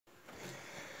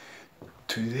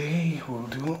Today we'll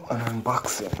do an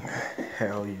unboxing.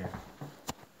 Hell yeah.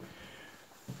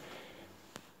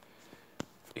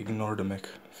 Ignore the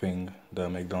thing, the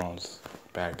McDonald's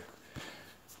bag.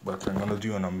 But I'm gonna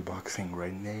do an unboxing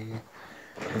right now.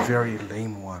 A very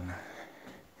lame one.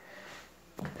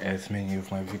 As many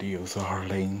of my videos are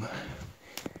lame.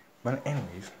 But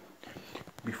anyways,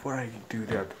 before I do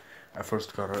that, I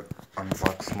first gotta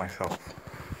unbox myself.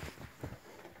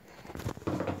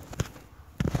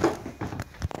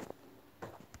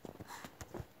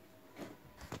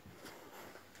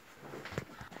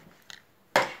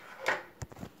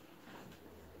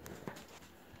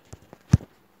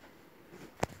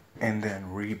 And then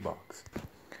rebox.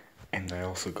 And I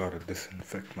also gotta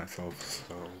disinfect myself,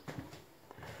 so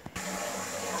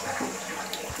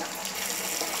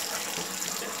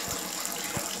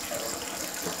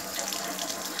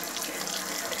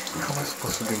how am I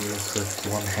supposed to do this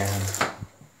with one hand?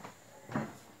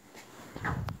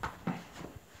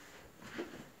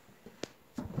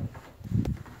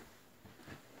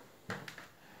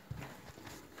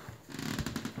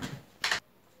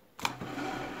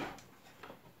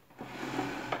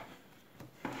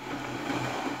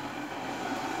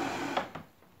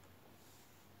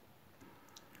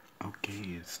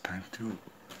 Okay, it's time to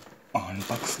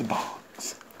unbox the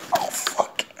box. Oh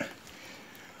fuck.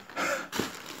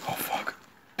 Oh fuck.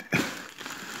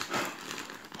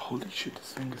 Holy shit,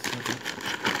 this thing is heavy.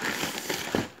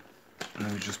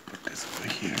 Let me just put this over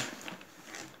here.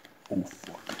 Oh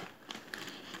fuck.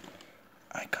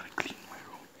 I gotta clean my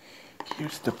room.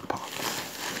 Here's the box.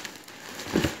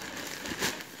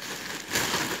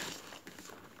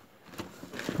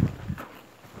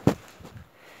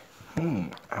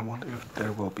 I wonder if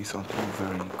there will be something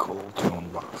very cool to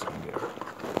unbox in there.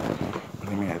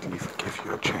 Let me at least give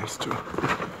you a chance to.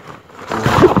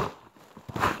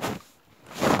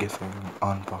 I guess I will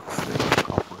unbox it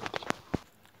already.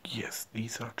 Yes,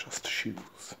 these are just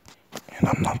shoes. And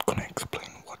I'm not gonna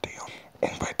explain what they are.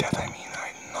 And by that I mean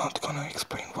I'm not gonna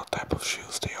explain what type of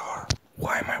shoes they are.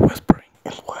 Why am I whispering?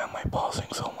 And why am I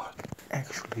pausing so much?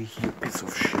 Actually, you piece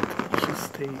of shit, you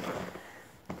stay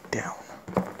down.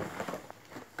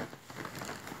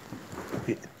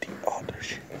 With the other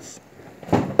shoes.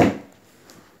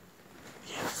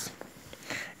 Yes.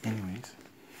 Anyways.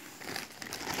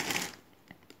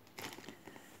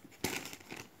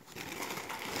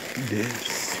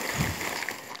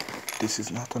 This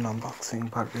is not an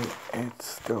unboxing, but it's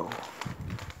still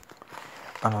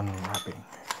an unwrapping.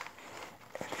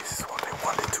 And this is what I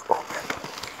wanted to open.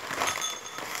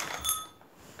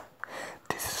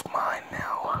 This is mine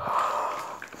now.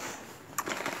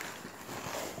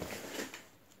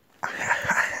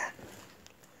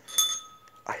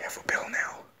 I have a bill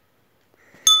now.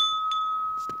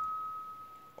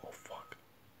 Oh fuck.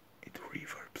 It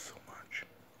reverbs so much.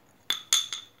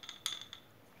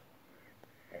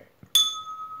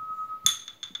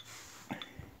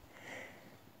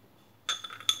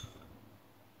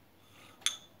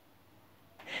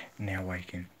 Now I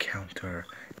can counter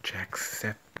Jack's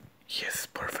set. Yes,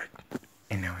 perfect.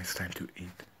 And now it's time to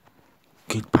eat.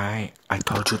 Goodbye. I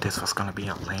told you this was gonna be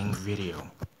a lame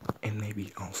video. And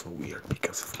maybe also weird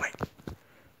because of my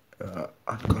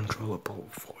uncontrollable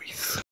voice.